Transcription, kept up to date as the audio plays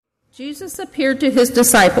Jesus appeared to his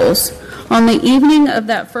disciples on the evening of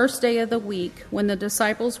that first day of the week when the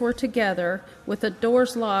disciples were together with the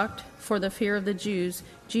doors locked for the fear of the Jews.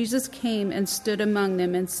 Jesus came and stood among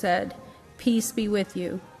them and said, "Peace be with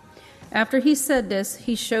you." After he said this,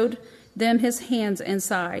 he showed them his hands and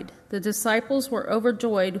side. The disciples were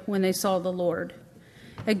overjoyed when they saw the Lord.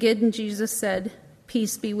 Again, Jesus said,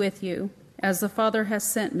 "Peace be with you. As the Father has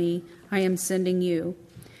sent me, I am sending you."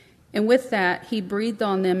 And with that, he breathed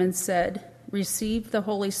on them and said, "Receive the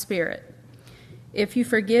Holy Spirit. If you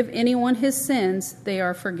forgive anyone his sins, they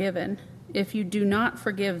are forgiven. If you do not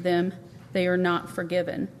forgive them, they are not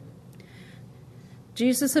forgiven."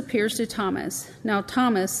 Jesus appears to Thomas. Now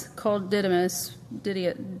Thomas, called Didymus,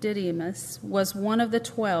 was one of the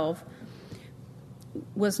 12,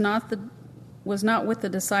 was not with the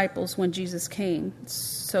disciples when Jesus came.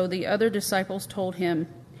 So the other disciples told him,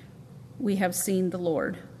 "We have seen the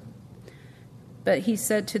Lord." But he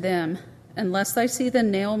said to them, "Unless I see the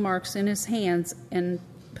nail marks in his hands and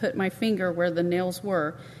put my finger where the nails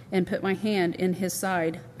were and put my hand in his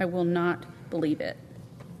side, I will not believe it."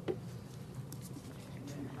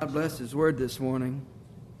 God bless his word this morning.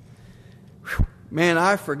 Man,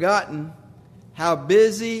 I've forgotten how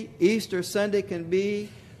busy Easter Sunday can be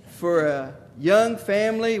for a young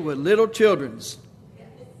family with little childrens.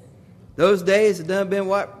 Those days have done been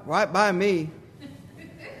right by me.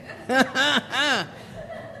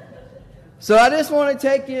 So I just want to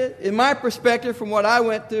take you, in my perspective, from what I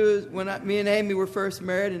went through when me and Amy were first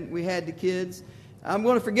married and we had the kids. I'm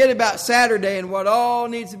going to forget about Saturday and what all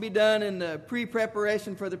needs to be done in the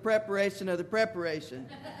pre-preparation for the preparation of the preparation.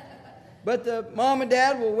 But the mom and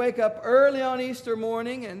dad will wake up early on Easter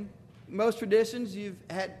morning, and most traditions you've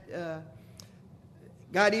had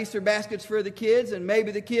got Easter baskets for the kids, and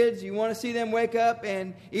maybe the kids, you want to see them wake up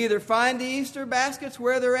and either find the Easter baskets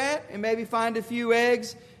where they're at and maybe find a few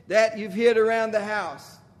eggs that you've hid around the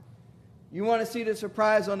house. You want to see the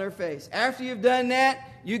surprise on their face. After you've done that,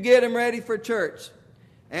 you get them ready for church.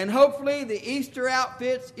 And hopefully the Easter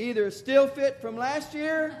outfits either still fit from last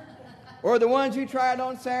year or the ones you tried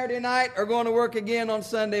on Saturday night are going to work again on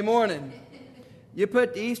Sunday morning. You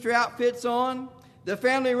put the Easter outfits on, the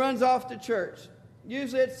family runs off to church.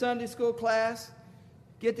 Usually it's Sunday school class.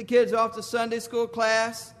 Get the kids off to Sunday school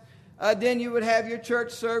class. Then you would have your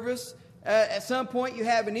church service. At some point you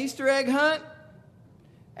have an Easter egg hunt.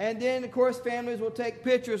 And then, of course, families will take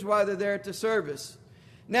pictures while they're there at the service.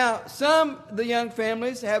 Now, some of the young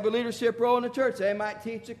families have a leadership role in the church. They might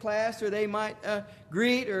teach a class or they might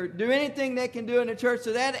greet or do anything they can do in the church.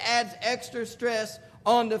 So that adds extra stress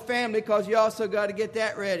on the family because you also got to get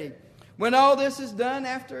that ready. When all this is done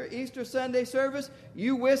after Easter Sunday service,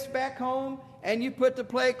 you whisk back home and you put the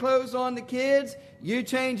play clothes on the kids. You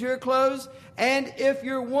change your clothes. And if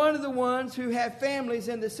you're one of the ones who have families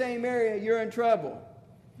in the same area, you're in trouble.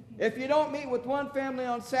 If you don't meet with one family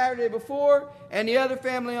on Saturday before and the other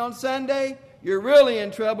family on Sunday, you're really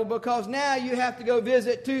in trouble because now you have to go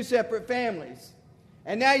visit two separate families.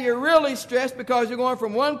 And now you're really stressed because you're going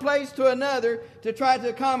from one place to another to try to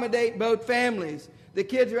accommodate both families. The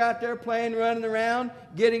kids are out there playing, running around,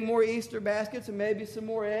 getting more Easter baskets and maybe some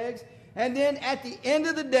more eggs. And then at the end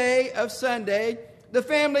of the day of Sunday, the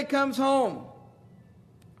family comes home.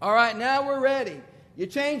 All right, now we're ready. You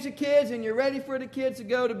change the kids and you're ready for the kids to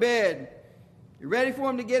go to bed. You're ready for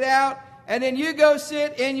them to get out. And then you go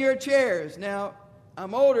sit in your chairs. Now,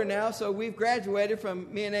 I'm older now, so we've graduated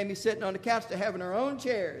from me and Amy sitting on the couch to having our own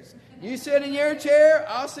chairs. You sit in your chair,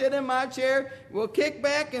 I'll sit in my chair. We'll kick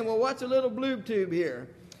back and we'll watch a little blue tube here.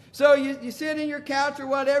 So you sit in your couch or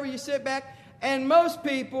whatever, you sit back. And most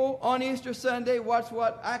people on Easter Sunday watch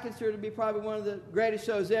what I consider to be probably one of the greatest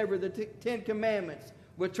shows ever, the Ten Commandments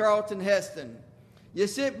with Charlton Heston. You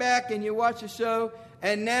sit back and you watch a show,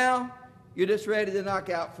 and now you're just ready to knock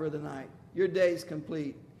out for the night. Your day's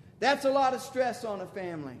complete. That's a lot of stress on a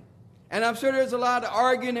family. And I'm sure there's a lot of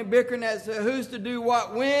arguing and bickering as to who's to do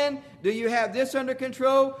what when. Do you have this under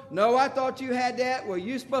control? No, I thought you had that. Well,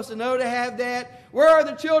 you're supposed to know to have that. Where are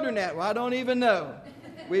the children at? Well, I don't even know.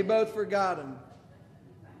 We both forgot them.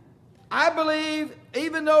 I believe,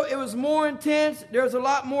 even though it was more intense, there's a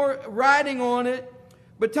lot more writing on it.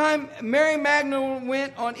 By the time Mary Magdalene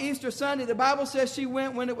went on Easter Sunday, the Bible says she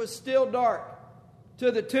went when it was still dark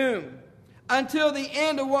to the tomb. Until the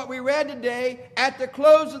end of what we read today, at the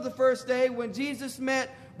close of the first day, when Jesus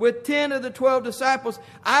met with 10 of the 12 disciples,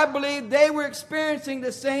 I believe they were experiencing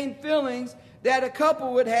the same feelings that a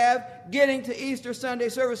couple would have getting to Easter Sunday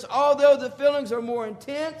service. Although the feelings are more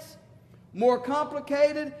intense, more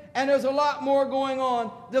complicated, and there's a lot more going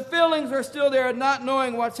on, the feelings are still there, not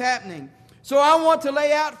knowing what's happening. So I want to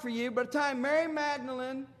lay out for you, by the time Mary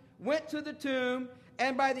Magdalene went to the tomb,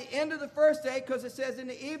 and by the end of the first day, because it says in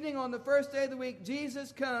the evening on the first day of the week,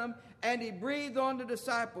 Jesus come and he breathed on the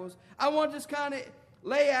disciples. I want to just kind of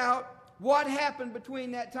lay out what happened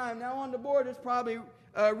between that time. Now on the board it's probably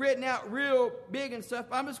written out real big and stuff.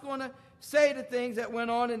 I'm just going to say the things that went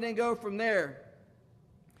on and then go from there.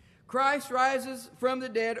 Christ rises from the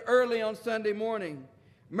dead early on Sunday morning.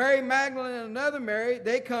 Mary Magdalene and another Mary,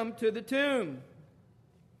 they come to the tomb.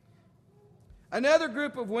 Another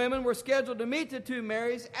group of women were scheduled to meet the two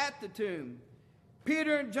Marys at the tomb.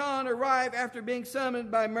 Peter and John arrive after being summoned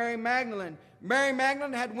by Mary Magdalene. Mary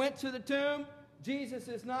Magdalene had went to the tomb. Jesus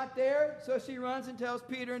is not there, so she runs and tells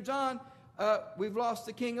Peter and John, we've lost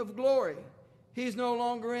the King of Glory. He's no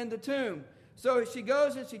longer in the tomb. So she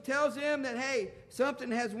goes and she tells him that, hey,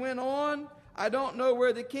 something has went on. I don't know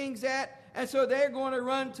where the king's at. And so they're going to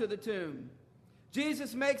run to the tomb.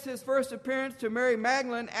 Jesus makes his first appearance to Mary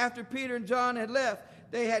Magdalene after Peter and John had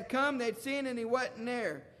left. They had come, they'd seen, and he wasn't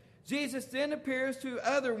there. Jesus then appears to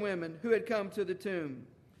other women who had come to the tomb.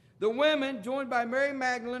 The women, joined by Mary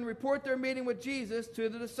Magdalene, report their meeting with Jesus to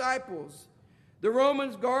the disciples. The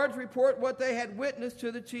Roman guards report what they had witnessed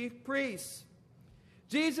to the chief priests.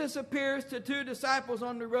 Jesus appears to two disciples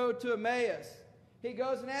on the road to Emmaus. He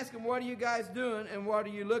goes and asks them, what are you guys doing and what are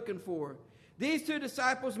you looking for? These two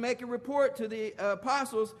disciples make a report to the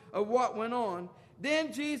apostles of what went on.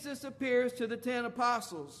 Then Jesus appears to the 10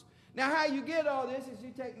 apostles. Now how you get all this is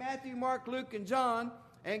you take Matthew, Mark, Luke, and John,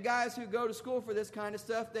 and guys who go to school for this kind of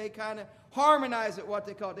stuff, they kind of harmonize it, what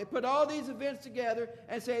they call it. They put all these events together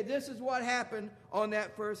and say this is what happened on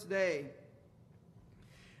that first day.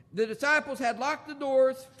 The disciples had locked the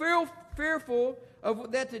doors, fearful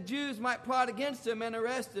of that the Jews might plot against him and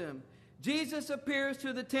arrest him. Jesus appears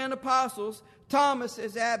to the 10 apostles. Thomas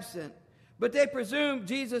is absent, but they presume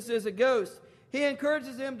Jesus is a ghost. He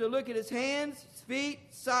encourages them to look at his hands, feet,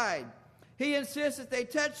 side. He insists that they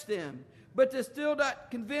touch them, but to still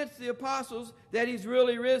not convince the apostles that he's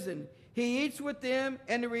really risen. He eats with them,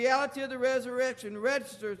 and the reality of the resurrection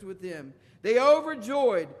registers with them. They are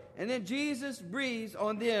overjoyed, and then Jesus breathes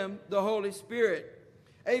on them the Holy Spirit.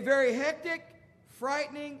 A very hectic,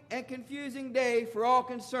 frightening, and confusing day for all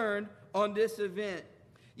concerned on this event.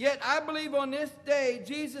 Yet I believe on this day,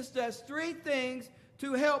 Jesus does three things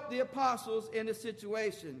to help the apostles in the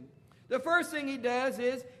situation. The first thing he does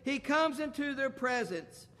is he comes into their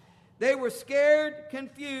presence. They were scared,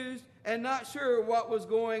 confused, and not sure what was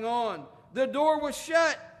going on. The door was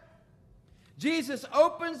shut. Jesus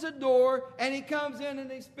opens the door and he comes in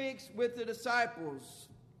and he speaks with the disciples.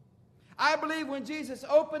 I believe when Jesus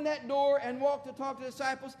opened that door and walked to talk to the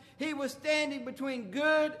disciples, he was standing between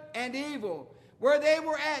good and evil. Where they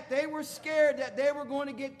were at, they were scared that they were going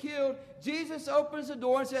to get killed. Jesus opens the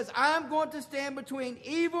door and says, I'm going to stand between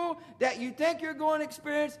evil that you think you're going to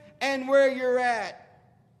experience and where you're at.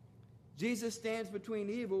 Jesus stands between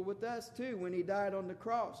evil with us too when he died on the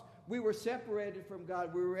cross. We were separated from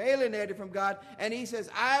God. We were alienated from God. And he says,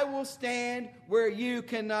 I will stand where you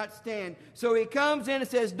cannot stand. So he comes in and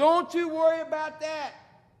says, don't you worry about that.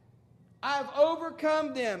 I've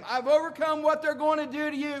overcome them. I've overcome what they're going to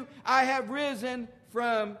do to you. I have risen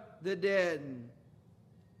from the dead.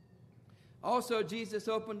 Also, Jesus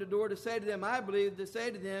opened the door to say to them, I believe, to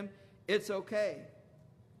say to them, it's okay.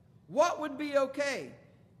 What would be okay?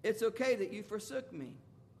 It's okay that you forsook me.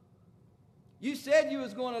 You said you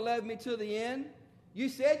was going to love me to the end. You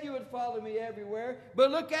said you would follow me everywhere.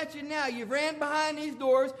 But look at you now. You've ran behind these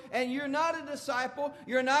doors and you're not a disciple.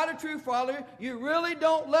 You're not a true follower. You really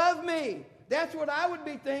don't love me. That's what I would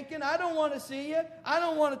be thinking. I don't want to see you. I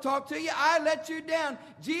don't want to talk to you. I let you down.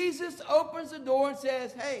 Jesus opens the door and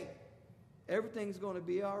says, hey, everything's going to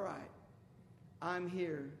be all right. I'm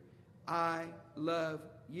here. I love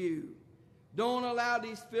you. Don't allow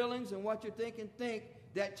these feelings and what you're thinking think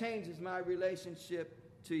that changes my relationship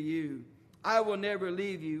to you. I will never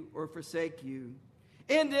leave you or forsake you.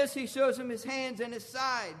 In this, he shows him his hands and his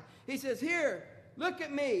side. He says, here, look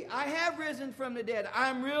at me. I have risen from the dead.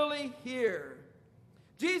 I'm really here.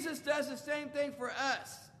 Jesus does the same thing for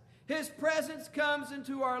us. His presence comes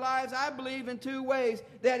into our lives, I believe, in two ways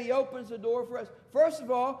that he opens the door for us. First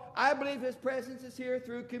of all, I believe his presence is here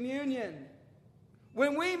through communion.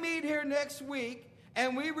 When we meet here next week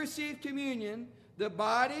and we receive communion, the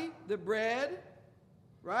body, the bread,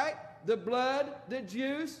 right? The blood, the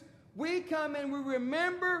juice, we come and we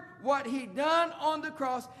remember what he done on the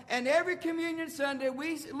cross. And every communion Sunday,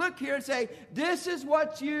 we look here and say, this is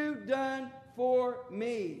what you done for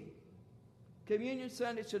me. Communion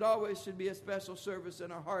Sunday should be a special service in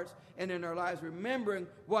our hearts and in our lives, remembering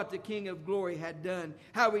what the King of Glory had done,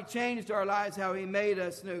 how He changed our lives, how He made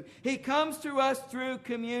us new. He comes to us through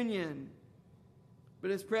communion.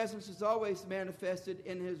 But His presence is always manifested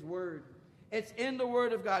in His Word. It's in the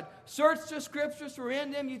Word of God. Search the Scriptures, for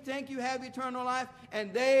in them you think you have eternal life,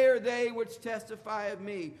 and they are they which testify of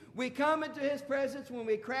me. We come into His presence when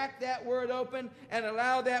we crack that Word open and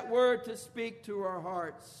allow that Word to speak to our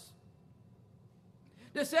hearts.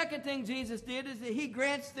 The second thing Jesus did is that He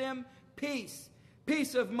grants them peace.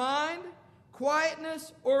 Peace of mind,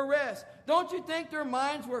 quietness, or rest. Don't you think their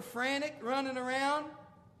minds were frantic, running around?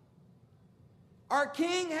 Our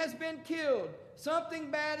King has been killed.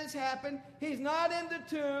 Something bad has happened. He's not in the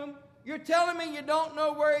tomb. You're telling me you don't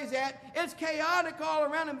know where He's at? It's chaotic all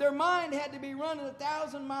around them. Their mind had to be running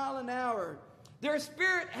 1,000 miles an hour. Their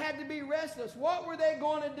spirit had to be restless. What were they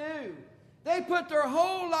going to do? They put their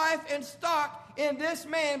whole life in stock in this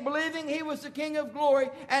man, believing he was the King of Glory,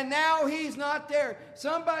 and now He's not there.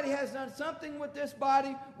 Somebody has done something with this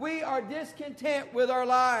body. We are discontent with our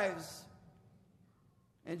lives.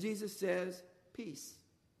 And Jesus says, peace.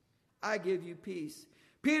 I give you peace.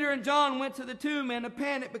 Peter and John went to the tomb in a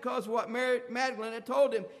panic because of what Mary Magdalene had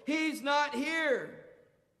told them. He's not here.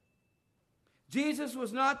 Jesus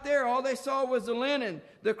was not there. All they saw was the linen,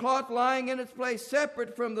 the cloth lying in its place,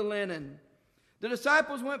 separate from the linen. The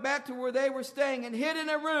disciples went back to where they were staying and hid in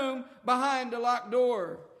a room behind a locked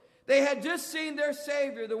door. They had just seen their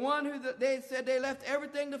Savior, the one who they said they left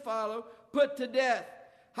everything to follow, put to death.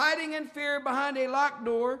 Hiding in fear behind a locked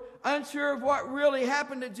door, unsure of what really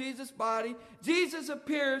happened to Jesus' body, Jesus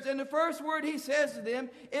appears, and the first word He says to them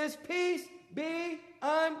is, peace be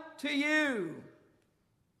unto you.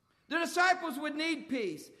 The disciples would need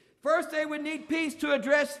peace. First, they would need peace to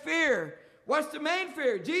address fear. What's the main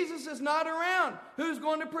fear? Jesus is not around. Who's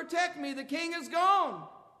going to protect me? The King is gone.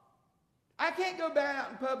 I can't go back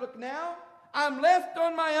out in public now. I'm left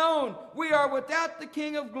on my own. We are without the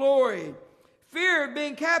King of Glory. Fear of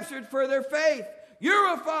being captured for their faith.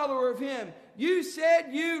 You're a follower of Him. You said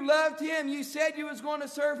you loved Him. You said you was going to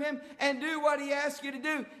serve Him and do what He asked you to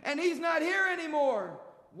do. And He's not here anymore.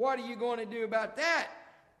 What are you going to do about that?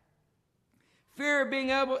 Fear of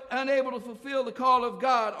being unable to fulfill the call of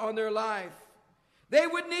God on their life. They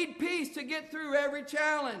would need peace to get through every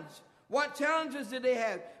challenge. What challenges did they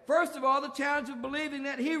have? First of all, the challenge of believing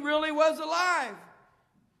that He really was alive.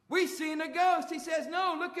 We seen a ghost. He says,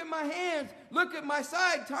 no, look at my hands. Look at my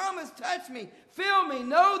side. Thomas, touch me. Feel me.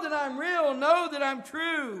 Know that I'm real. Know that I'm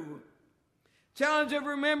true. Challenge of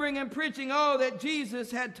remembering and preaching all that Jesus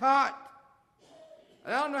had taught.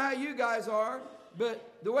 I don't know how you guys are,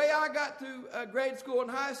 but the way I got through grade school and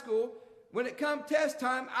high school, when it come test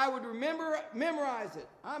time, I would memorize it.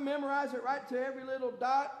 I memorized it right to every little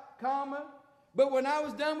dot, comma. But when I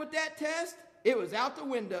was done with that test, it was out the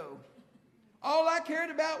window. All I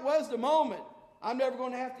cared about was the moment. I'm never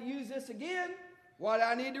going to have to use this again. Why do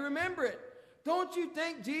I need to remember it? Don't you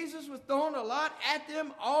think Jesus was throwing a lot at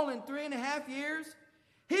them all in 3.5 years?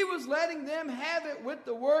 He was letting them have it with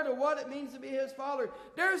the word of what it means to be His follower.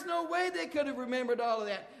 There's no way they could have remembered all of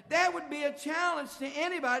that. That would be a challenge to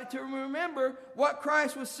anybody to remember what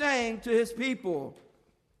Christ was saying to His people.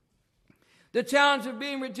 The challenge of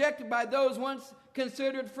being rejected by those once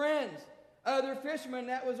considered friends, other fishermen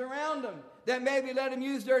that was around them, that maybe let them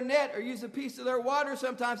use their net or use a piece of their water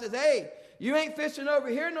sometimes, says, hey, you ain't fishing over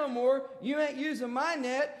here no more. You ain't using my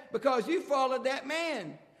net because you followed that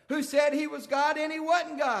man who said he was God and he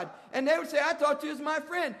wasn't God. And they would say, I thought you was my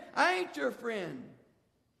friend. I ain't your friend.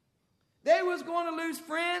 They was going to lose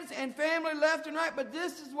friends and family left and right, but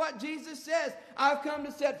this is what Jesus says. I've come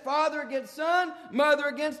to set father against son, mother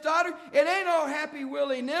against daughter. It ain't all happy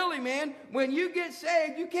willy-nilly, man. When you get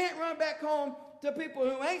saved, you can't run back home to people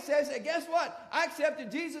who ain't saved. Say, guess what? I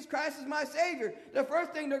accepted Jesus Christ as my Savior. The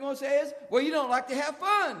first thing they're going to say is, well, you don't like to have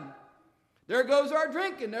fun. There goes our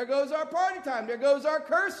drinking. There goes our party time. There goes our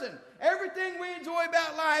cursing. Everything we enjoy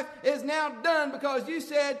about life is now done because you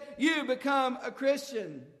said you become a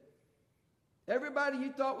Christian. Everybody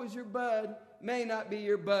you thought was your bud may not be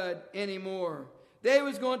your bud anymore. They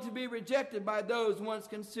was going to be rejected by those once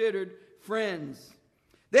considered friends.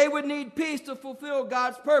 They would need peace to fulfill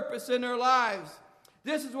God's purpose in their lives.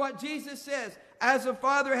 This is what Jesus says. As the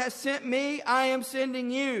Father has sent me, I am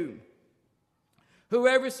sending you.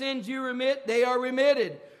 Whoever sins you remit, they are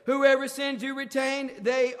remitted. Whoever sins you retain,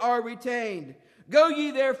 they are retained. Go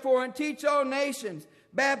ye therefore and teach all nations,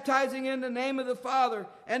 baptizing in the name of the Father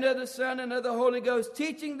and of the Son and of the Holy Ghost,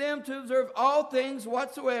 teaching them to observe all things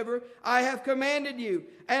whatsoever I have commanded you.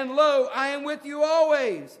 And lo, I am with you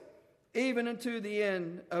always, even unto the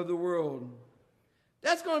end of the world.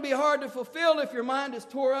 That's going to be hard to fulfill if your mind is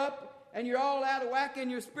tore up and you're all out of whack in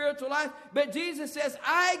your spiritual life. But Jesus says,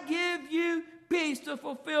 I give you peace to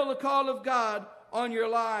fulfill the call of God on your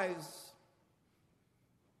lives.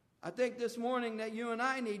 I think this morning that you and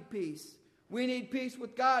I need peace. We need peace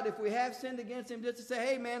with God. If we have sinned against Him, just to say,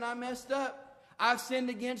 hey man, I messed up. I've sinned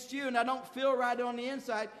against you and I don't feel right on the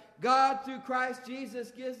inside. God, through Christ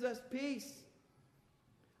Jesus, gives us peace.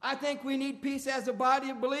 I think we need peace as a body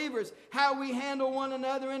of believers. How we handle one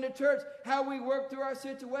another in the church. How we work through our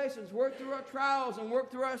situations, work through our trials, and work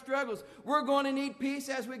through our struggles. We're going to need peace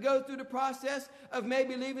as we go through the process of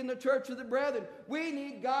maybe leaving the church of the brethren. We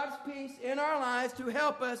need God's peace in our lives to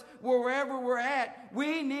help us wherever we're at.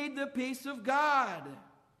 We need the peace of God.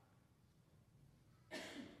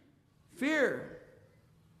 Fear.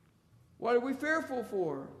 What are we fearful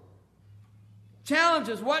for?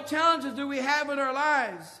 Challenges. What challenges do we have in our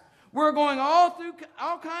lives? We're going all through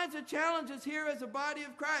all kinds of challenges here as a body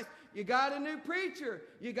of Christ. You got a new preacher.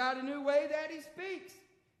 You got a new way that he speaks.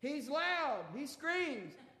 He's loud. He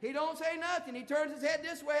screams. He don't say nothing. He turns his head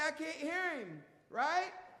this way. I can't hear him.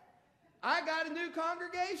 Right? I got a new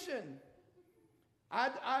congregation.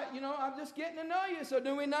 I'm just getting to know you. So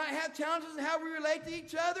do we not have challenges in how we relate to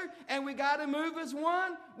each other? And we got to move as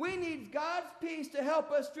one? We need God's peace to help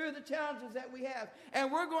us through the challenges that we have. And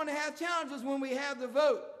we're going to have challenges when we have the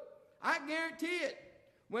vote. I guarantee it.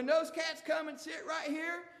 When those cats come and sit right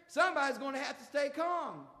here, somebody's going to have to stay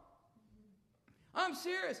calm. I'm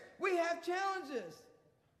serious. We have challenges.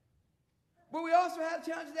 But we also have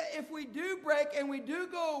challenges that if we do break and we do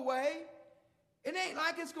go away, it ain't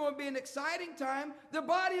like it's going to be an exciting time. The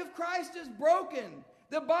body of Christ is broken.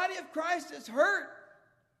 The body of Christ is hurt.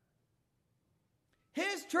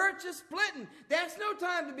 His church is splitting. That's no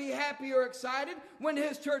time to be happy or excited when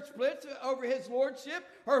his church splits over his lordship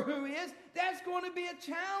or who he is. That's going to be a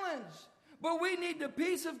challenge. But we need the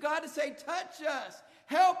peace of God to say, touch us,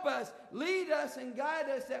 help us, lead us, and guide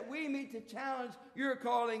us that we meet the challenge you're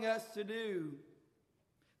calling us to do.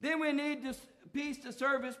 Then we need this peace to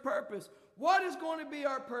serve his purpose. What is going to be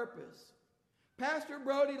our purpose? Pastor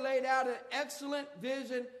Brody laid out an excellent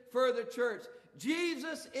vision for the church.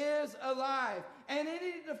 Jesus is alive. And he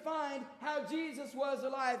needed to find how Jesus was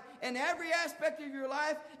alive. In every aspect of your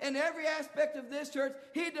life, in every aspect of this church,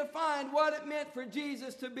 he defined what it meant for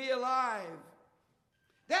Jesus to be alive.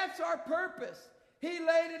 That's our purpose. He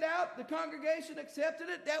laid it out. The congregation accepted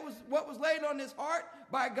it. That was what was laid on his heart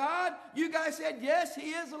by God. You guys said, yes,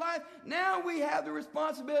 he is alive. Now we have the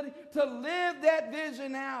responsibility to live that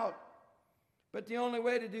vision out. But the only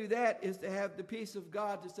way to do that is to have the peace of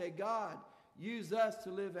God to say, God, use us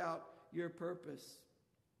to live out your purpose.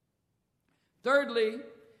 Thirdly,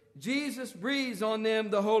 Jesus breathes on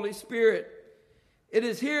them the Holy Spirit. It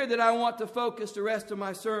is here that I want to focus the rest of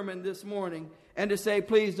my sermon this morning and to say,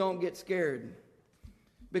 please don't get scared.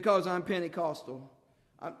 Because I'm Pentecostal.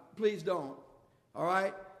 Please don't. All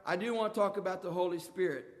right? I do want to talk about the Holy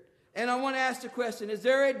Spirit. And I want to ask the question, is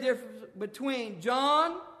there a difference between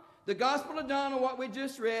John, the Gospel of John, and what we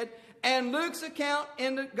just read, and Luke's account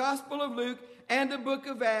in the Gospel of Luke and the book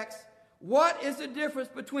of Acts? What is the difference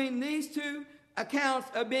between these two accounts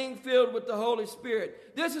of being filled with the Holy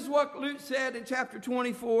Spirit? This is what Luke said in chapter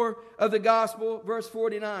 24 of the Gospel, verse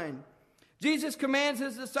 49. Jesus commands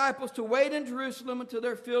his disciples to wait in Jerusalem until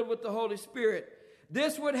they're filled with the Holy Spirit.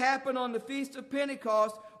 This would happen on the Feast of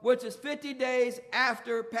Pentecost, which is 50 days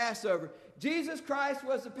after Passover. Jesus Christ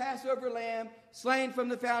was the Passover lamb slain from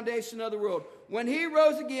the foundation of the world. When he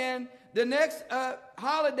rose again, the next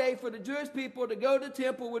holiday for the Jewish people to go to the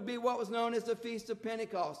temple would be what was known as the Feast of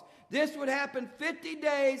Pentecost. This would happen 50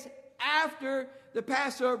 days after the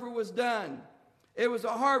Passover was done. It was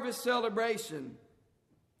a harvest celebration.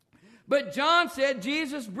 But John said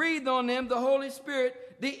Jesus breathed on them the Holy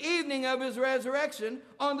Spirit the evening of his resurrection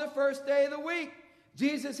on the first day of the week.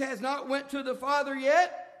 Jesus has not went to the Father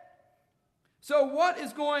yet. So what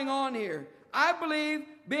is going on here? I believe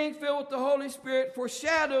being filled with the Holy Spirit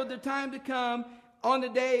foreshadowed the time to come on the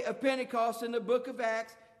day of Pentecost in the book of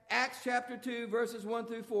Acts, Acts chapter 2, verses 1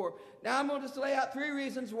 through 4. Now I'm going to just lay out three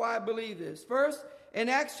reasons why I believe this. First, in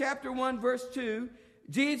Acts chapter 1, verse 2,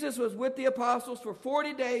 Jesus was with the apostles for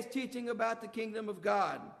 40 days teaching about the kingdom of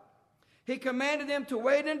God. He commanded them to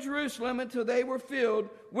wait in Jerusalem until they were filled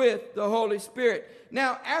with the Holy Spirit.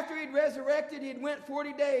 Now, after he'd resurrected, he'd went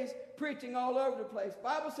 40 days preaching all over the place. The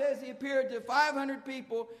Bible says he appeared to 500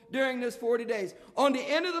 people during this 40 days. On the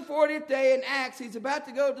end of the 40th day in Acts, he's about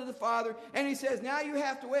to go to the Father, and he says, now you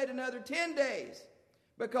have to wait another 10 days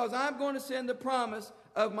because I'm going to send the promise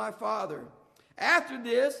of my Father. After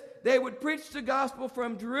this, they would preach the gospel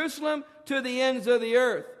from Jerusalem to the ends of the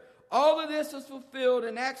earth. All of this is fulfilled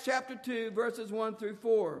in Acts chapter 2, verses 1 through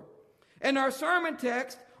 4. In our sermon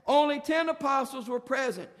text, only 10 apostles were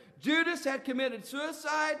present. Judas had committed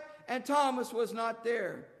suicide, and Thomas was not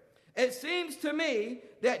there. It seems to me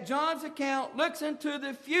that John's account looks into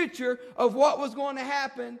the future of what was going to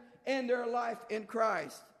happen in their life in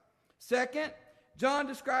Christ. Second, John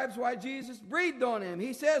describes why Jesus breathed on him.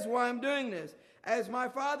 He says, "Why I'm doing this. As my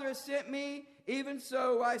Father has sent me, even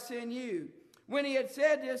so I send you." When he had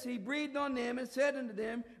said this, he breathed on them and said unto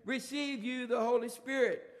them, "Receive you the Holy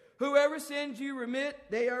Spirit. Whoever sins you remit,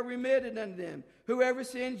 they are remitted unto them. Whoever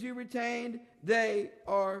sins you retained, they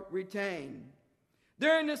are retained."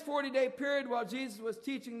 During this 40-day period while Jesus was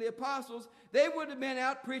teaching the apostles, they would have been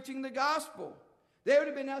out preaching the gospel. They would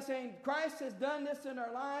have been out saying, Christ has done this in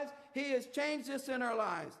our lives. He has changed this in our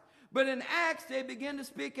lives. But in Acts, they begin to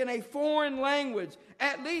speak in a foreign language.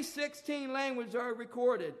 At least 16 languages are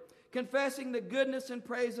recorded, confessing the goodness and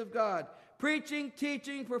praise of God, preaching,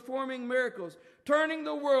 teaching, performing miracles, turning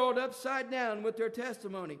the world upside down with their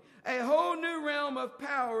testimony. A whole new realm of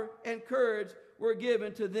power and courage were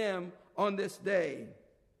given to them on this day.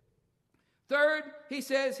 Third, he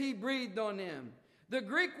says he breathed on them. The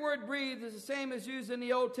Greek word breathe is the same as used in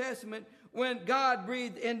the Old Testament when God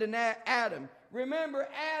breathed into Adam. Remember,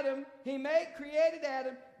 Adam, he created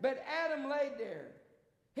Adam, but Adam laid there.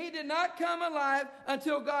 He did not come alive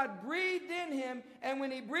until God breathed in him, and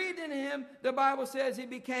when he breathed in him, the Bible says he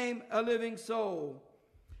became a living soul.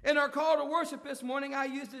 In our call to worship this morning, I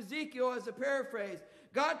used Ezekiel as a paraphrase.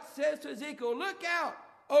 God says to Ezekiel, "Look out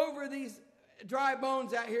over these dry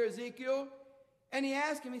bones out here, Ezekiel." And he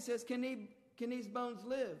asked him, he says, can these bones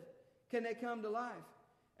live? Can they come to life?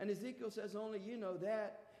 And Ezekiel says, "Only you know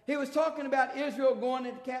that." He was talking about Israel going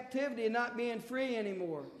into captivity and not being free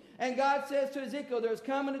anymore. And God says to Ezekiel, there's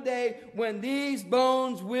coming a day when these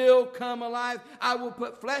bones will come alive. I will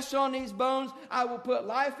put flesh on these bones. I will put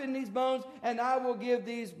life in these bones. And I will give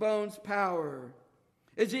these bones power.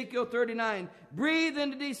 Ezekiel 39, "Breathe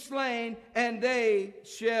into these slain, and they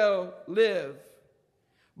shall live."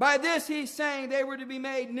 By this he's saying they were to be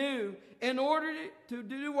made new in order to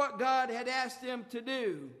do what God had asked them to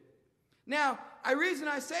do. Now, the reason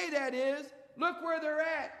I say that is, look where they're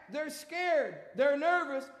at. They're scared. They're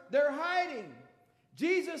nervous. They're hiding.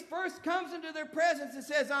 Jesus first comes into their presence and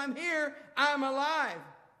says, "I'm here. I'm alive."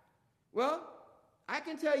 Well, I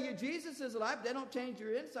can tell you Jesus is alive. That don't change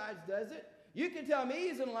your insides, does it? You can tell me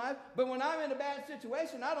he's alive, but when I'm in a bad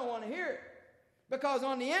situation, I don't want to hear it. Because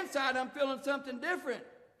on the inside, I'm feeling something different.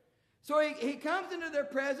 So he comes into their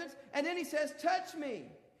presence, and then he says, "Touch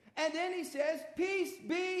me." And then he says, "Peace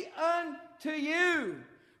be unto you."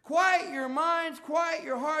 Quiet your minds, quiet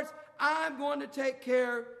your hearts. I'm going to take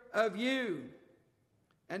care of you.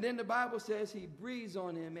 And then the Bible says he breathes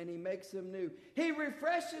on him and he makes them new. He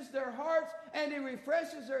refreshes their hearts and he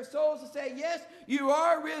refreshes their souls to say, yes, you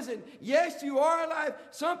are risen. Yes, you are alive.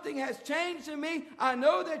 Something has changed in me. I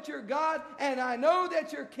know that you're God, and I know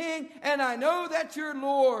that you're King, and I know that you're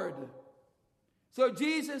Lord. So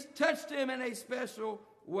Jesus touched him in a special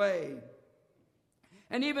way.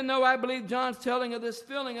 And even though I believe John's telling of this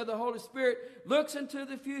filling of the Holy Spirit looks into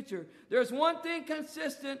the future, there's one thing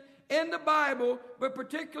consistent in the Bible, but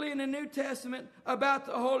particularly in the New Testament, about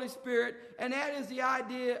the Holy Spirit, and that is the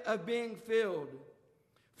idea of being filled.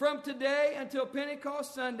 From today until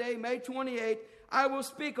Pentecost Sunday, May 28th, I will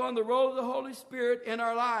speak on the role of the Holy Spirit in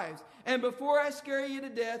our lives. And before I scare you to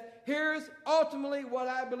death, here's ultimately what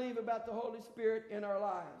I believe about the Holy Spirit in our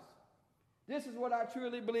lives. This is what I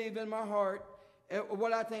truly believe in my heart, and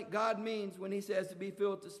what I think God means when he says to be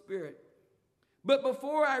filled with the Spirit. But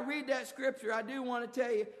before I read that scripture, I do want to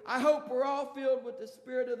tell you, I hope we're all filled with the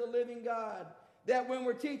Spirit of the living God. That when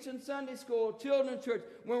we're teaching Sunday school, children's church,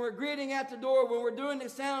 when we're greeting at the door, when we're doing the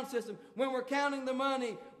sound system, when we're counting the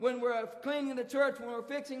money, when we're cleaning the church, when we're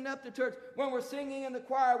fixing up the church, when we're singing in the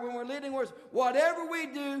choir, when we're leading worship, whatever we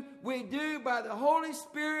do by the Holy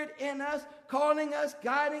Spirit in us, calling us,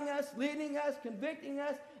 guiding us, leading us, convicting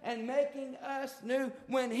us, and making us new.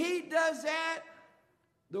 When he does that,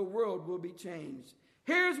 the world will be changed.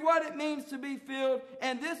 Here's what it means to be filled,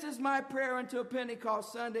 and this is my prayer until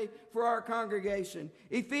Pentecost Sunday for our congregation.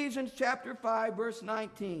 Ephesians chapter 5, verse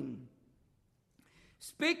 19.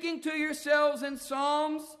 Speaking to yourselves in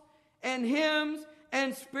psalms and hymns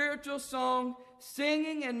and spiritual song,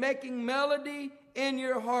 singing and making melody in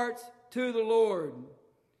your hearts to the Lord.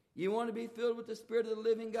 You want to be filled with the Spirit of the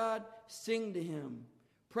living God? Sing to him,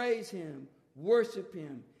 praise him, worship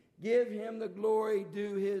him, give him the glory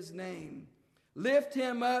due his name. Lift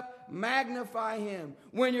him up, magnify him.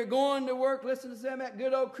 When you're going to work, listen to some of that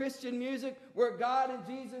good old Christian music where God and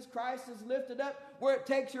Jesus Christ is lifted up, where it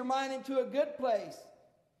takes your mind into a good place.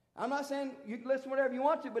 I'm not saying you can listen to whatever you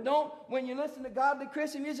want to, but don't, when you listen to godly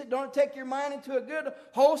Christian music, don't take your mind into a good,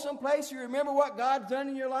 wholesome place. You remember what God's done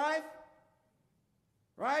in your life,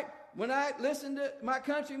 right? When I listen to my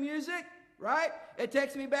country music, right, it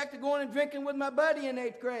takes me back to going and drinking with my buddy in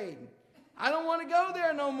 8th grade. I don't want to go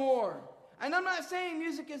there no more. And I'm not saying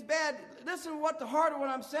music is bad. Listen to what the heart of what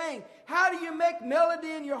I'm saying. How do you make melody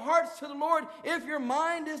in your hearts to the Lord if your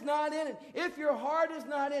mind is not in it? If your heart is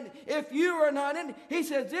not in it? If you are not in it? He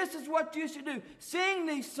says this is what you should do. Sing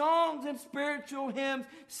these songs and spiritual hymns,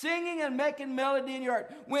 singing and making melody in your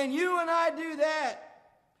heart. When you and I do that,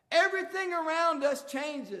 everything around us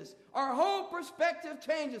changes. Our whole perspective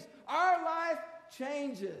changes. Our life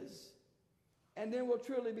changes. And then we'll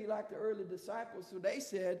truly be like the early disciples. So they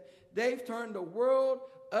said they've turned the world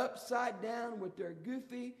upside down with their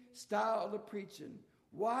goofy style of preaching.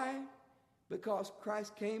 Why? Because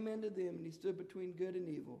Christ came into them and he stood between good and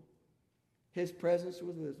evil. His presence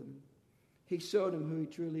was with them. He showed them who he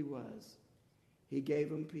truly was. He gave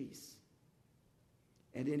them peace.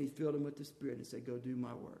 And then he filled them with the Spirit and said, go do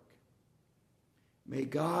my work. May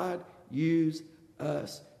God use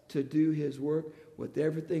us to do his work with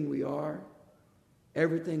everything we are,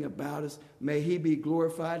 everything about us. May he be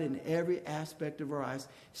glorified in every aspect of our lives.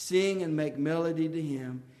 Sing and make melody to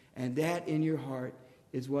him. And that in your heart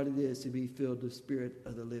is what it is to be filled with the Spirit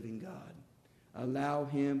of the living God. Allow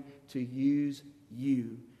him to use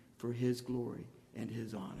you for his glory and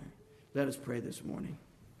his honor. Let us pray this morning.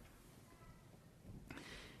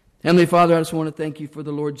 Heavenly Father, I just want to thank you for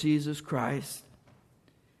the Lord Jesus Christ.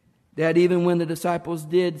 That even when the disciples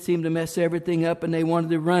did seem to mess everything up and they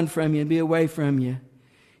wanted to run from you and be away from you,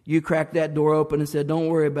 you cracked that door open and said, don't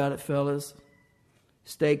worry about it, fellas.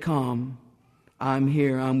 Stay calm. I'm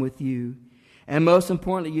here. I'm with you. And most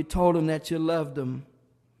importantly, you told them that you loved them.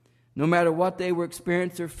 No matter what they were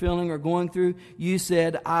experiencing or feeling or going through, you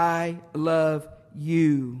said, I love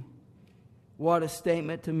you. What a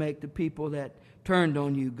statement to make to people that turned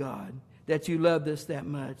on you, God, that you loved us that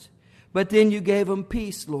much. But then you gave them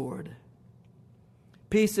peace, Lord.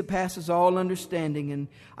 Peace that passes all understanding. And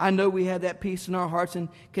I know we have that peace in our hearts, and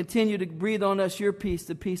continue to breathe on us your peace,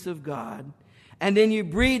 the peace of God. And then you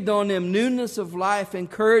breathed on them newness of life,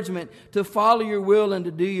 encouragement to follow your will and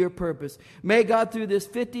to do your purpose. May God, through this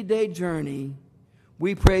 50-day journey,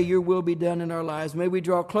 we pray your will be done in our lives. May we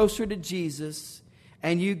draw closer to Jesus,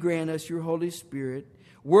 and you grant us your Holy Spirit.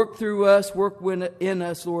 Work through us, work in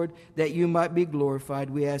us, Lord, that you might be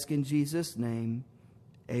glorified. We ask in Jesus' name.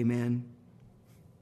 Amen.